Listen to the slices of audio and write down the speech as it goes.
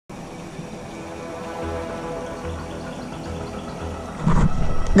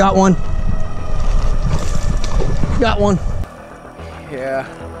Got one. Got one. Yeah.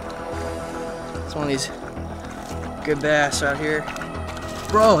 It's one of these good bass out here.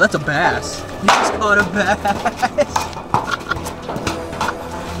 Bro, that's a bass. You just caught a bass.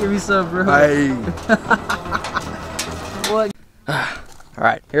 Give me some, bro. Hey. What?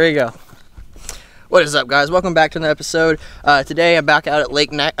 Alright, here we go. What is up, guys? Welcome back to another episode. Today I'm back out at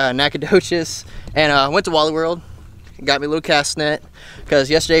Lake Nacogdoches, and I went to Wally World. Got me a little cast net because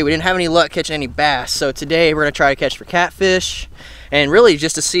yesterday we didn't have any luck catching any bass. So today we're gonna try to catch for catfish, and really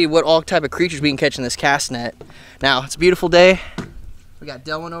just to see what all type of creatures we can catch in this cast net. Now it's a beautiful day. We got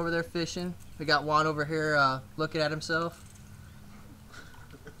Delwyn over there fishing. We got Juan over here looking at himself.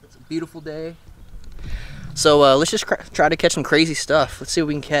 It's a beautiful day. So let's just try to catch some crazy stuff. Let's see what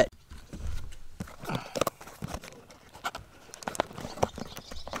we can catch.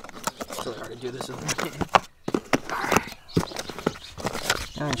 It's really hard to do this with me.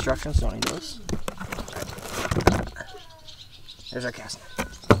 Instructions, don't need those. There's our cast net.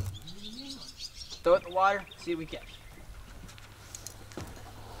 Throw it in the water, see what we catch.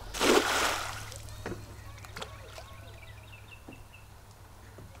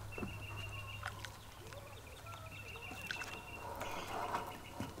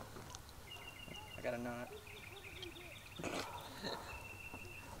 I got a knot.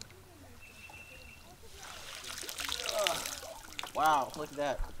 Wow, look at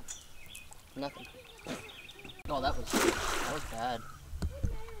that. Nothing. Oh, that was bad.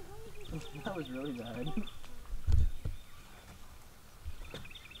 That was really bad.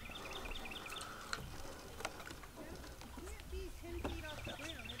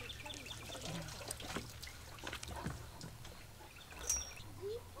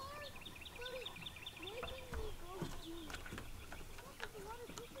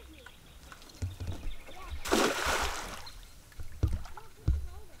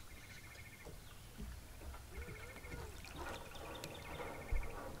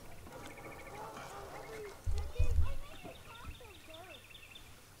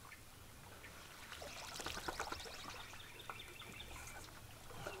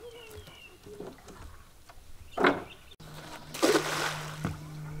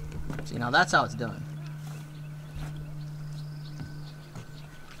 See, now that's how it's done.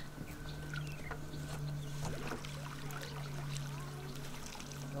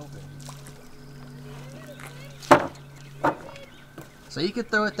 So you could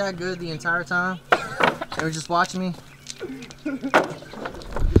throw it that good the entire time? They were just watching me?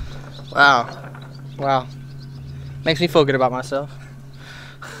 Wow. Wow. Makes me feel good about myself.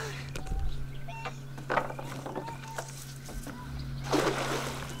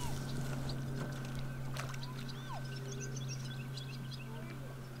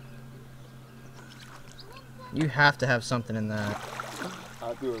 You have to have something in that.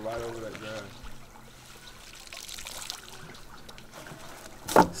 I threw it right over that grass.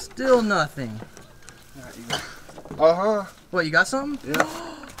 Still nothing. Alright, you go. What, you got something? Yeah.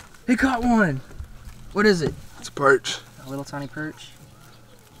 He caught one. What is it? It's a perch. A little tiny perch.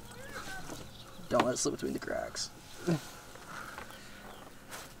 Don't let it slip between the cracks.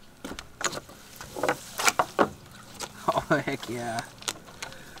 Oh, heck yeah.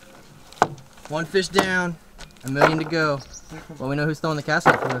 One fish down. A million to go. Well, we know who's throwing the cast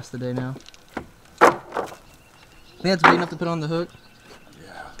net for the rest of the day now. Think that's big enough to put on the hook?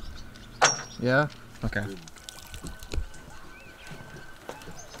 Yeah. Yeah? Okay.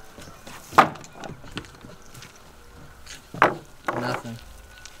 Nothing.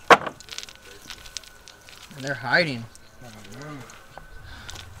 And they're hiding.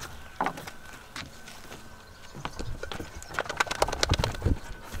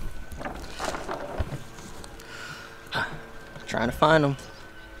 Trying to find them.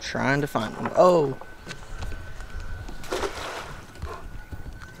 Trying to find them. Oh!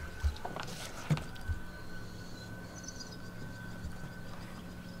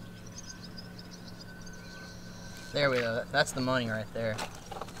 There we go. That's the money right there.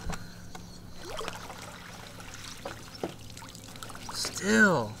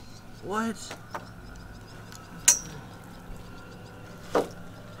 Still. What?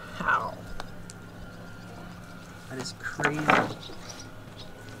 How? That is crazy.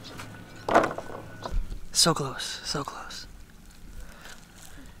 So close, so close.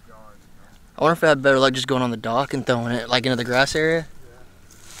 I wonder if I had better luck just going on the dock and throwing it like into the grass area.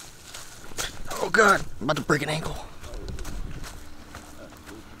 Oh god, I'm about to break an ankle.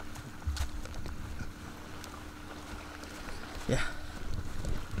 Yeah.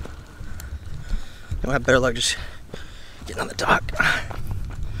 I have better luck just getting on the dock.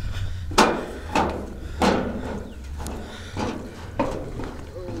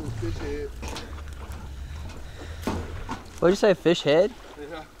 What'd you say, fish head?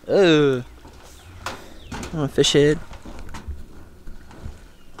 Yeah. Ugh. Oh, fish head.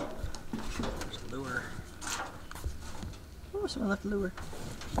 There's a lure. Oh, someone left a lure.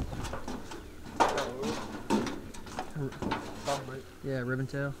 Yeah, ribbon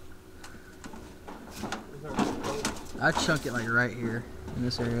tail. I chunk it like right here in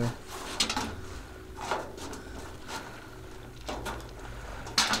this area.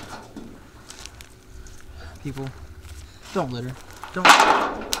 People, don't litter. Don't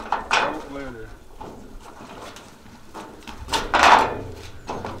litter.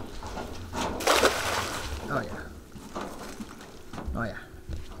 Oh yeah. Oh yeah.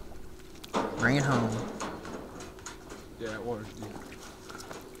 Bring it home. Yeah, it was.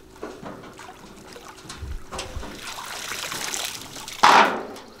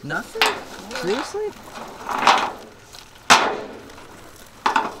 Nothing? Seriously?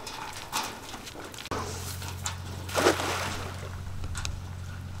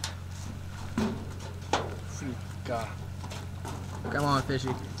 God. Come on, fishy.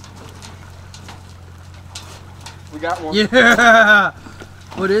 We got one. Yeah!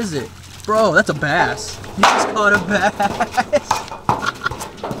 What is it? Bro, that's a bass. You just caught a bass.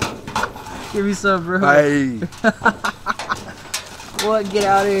 Give me some, bro. Hey. What? Get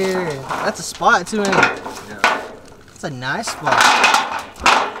out of here. That's a spot, too, ain't it? Yeah. That's a nice spot.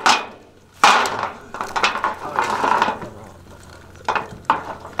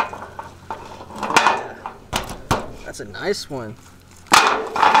 That's a nice one.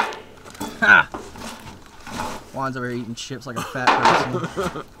 Ha! Juan's over here eating chips like a fat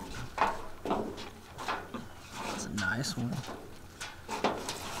person. That's a nice one.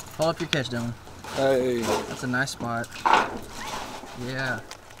 Pull up your catch, Dylan. Hey. That's a nice spot. Yeah.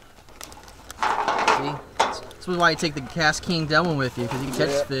 See? This is why you take the Cast King Devil with you, because you can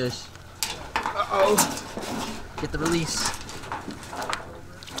catch fish. Uh-oh. Get the release.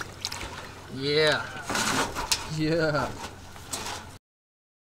 Yeah. Yeah.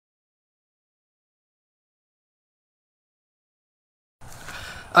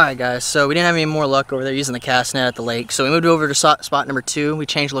 Alright guys, so we didn't have any more luck over there using the cast net at the lake, so we moved over to spot number 2. We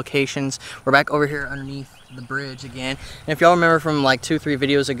changed locations. We're back over here underneath the bridge again. And if y'all remember from like 2-3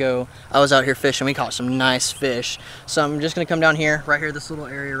 videos ago, I was out here fishing. We caught some nice fish. So I'm just going to come down here, right here, this little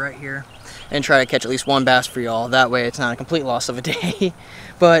area right here, and try to catch at least one bass for y'all. That way it's not a complete loss of a day.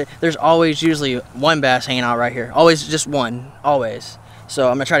 But there's always usually one bass hanging out right here. Always just one, always. So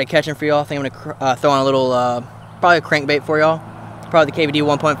I'm going to try to catch him for y'all. I think I'm going to throw on a little, probably a crankbait for y'all. Probably the KVD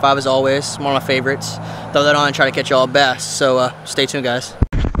 1.5 as always, one of my favorites. Throw that on and try to catch y'all a bass. So stay tuned, guys.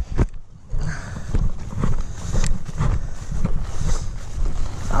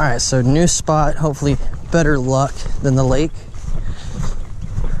 Alright, so new spot, hopefully better luck than the lake.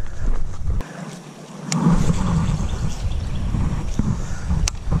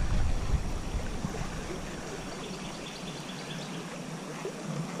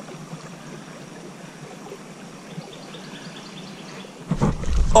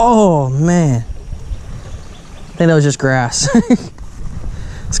 Oh man, I think that was just grass.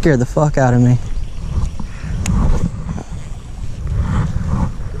 Scared the fuck out of me.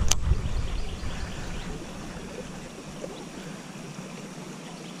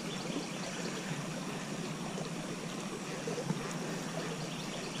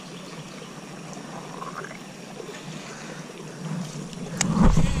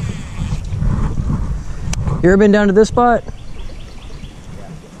 You ever been down to this spot?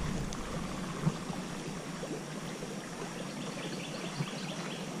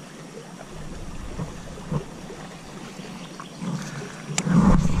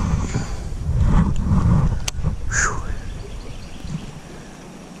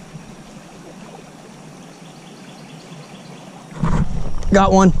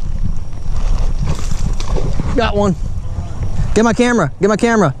 Got one. Got one. Get my camera. Get my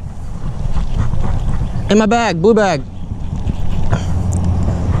camera. In my bag. Blue bag.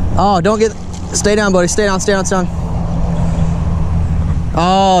 Oh, don't get... Stay down, buddy. Stay down, stay down, stay down.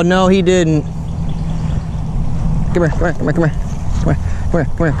 Oh, no, he didn't. Come here, come here, come here, come here. Come here, come here,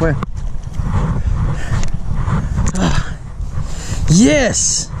 come here, come here. Ah.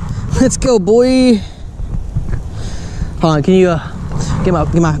 Yes! Let's go, boy. Hold on, can you... Get my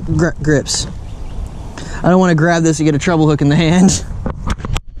grips. I don't want to grab this and get a treble hook in the hand.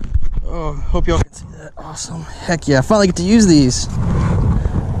 Oh, hope y'all can see that. Awesome. Heck yeah, I finally get to use these.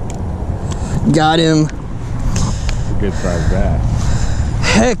 Got him. A good sized bass.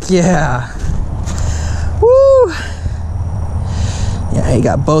 Heck yeah. Woo. Yeah, he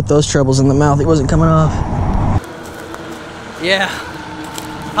got both those trebles in the mouth. He wasn't coming off. Yeah.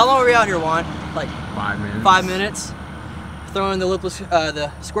 How long were we out here, Juan? Like 5 minutes. 5 minutes? throwing the lipless,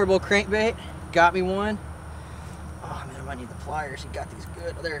 the square bowl crankbait. Got me one. Oh man, I might need the pliers. He got these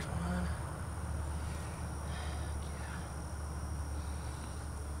good. Oh, there's one.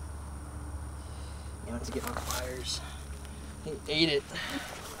 Yeah, let's get my pliers. He ate it.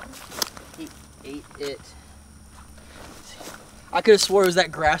 He ate it. I could have swore it was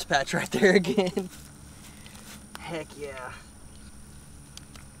that grass patch right there again. Heck yeah.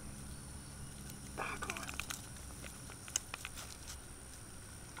 Oh, come on.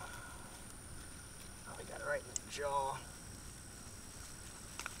 Oh, we got it right in the jaw.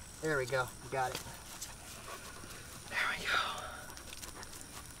 There we go. We got it. There we go.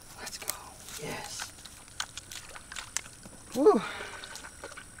 Let's go. Yes. Woo.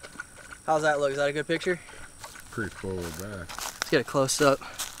 How's that look? Is that a good picture? Pretty forward back. Let's get a close up.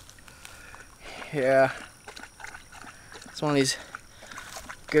 Yeah. It's one of these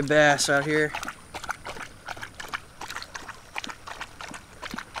good bass out here.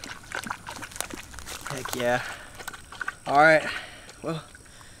 Heck yeah. Alright. Well,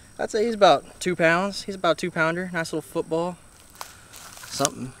 I'd say he's about 2 pounds. He's about a 2-pounder. Nice little football.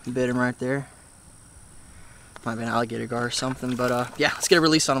 Something bit him right there. Might be an alligator gar or something, but yeah, let's get a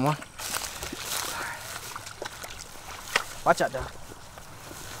release on him one. Watch out, Doug.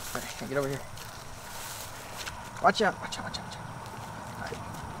 Alright, get over here. Watch out, watch out, watch out, watch out. Alright,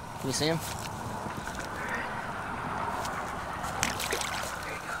 can you see him?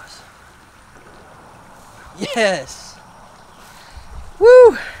 There he goes. Yes!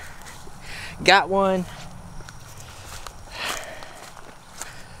 Woo! Got one.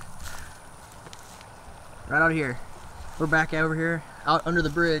 Right out here. We're back over here, out under the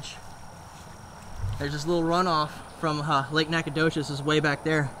bridge. There's this little runoff from Lake Nacogdoches is way back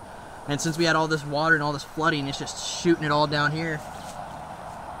there. And since we had all this water and all this flooding, it's just shooting it all down here.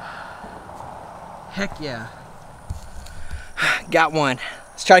 Heck yeah. Got one.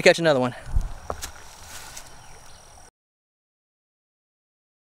 Let's try to catch another one.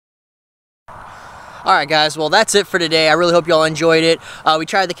 Alright guys, well that's it for today. I really hope y'all enjoyed it. We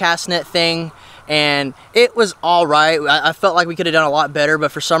tried the cast net thing and it was alright. I felt like we could have done a lot better, but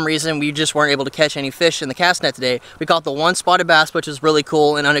for some reason we just weren't able to catch any fish in the cast net today. We caught the one spotted bass, which was really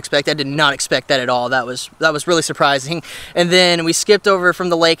cool and unexpected. I did not expect that at all. That was really surprising. And then we skipped over from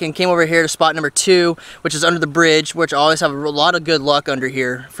the lake and came over here to spot number 2, which is under the bridge, which I always have a lot of good luck under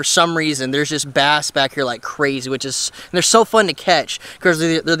here. For some reason, there's just bass back here like crazy, and they're so fun to catch because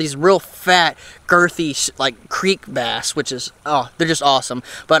they're these real fat, girthy, like creek bass, which is, oh, they're just awesome.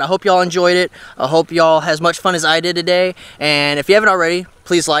 But I hope y'all enjoyed it. I hope y'all had as much fun as I did today. And if you haven't already,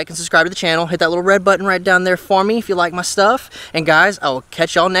 please like and subscribe to the channel. Hit that little red button right down there for me if you like my stuff. And guys, I will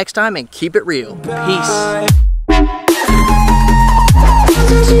catch y'all next time and keep it real. Peace.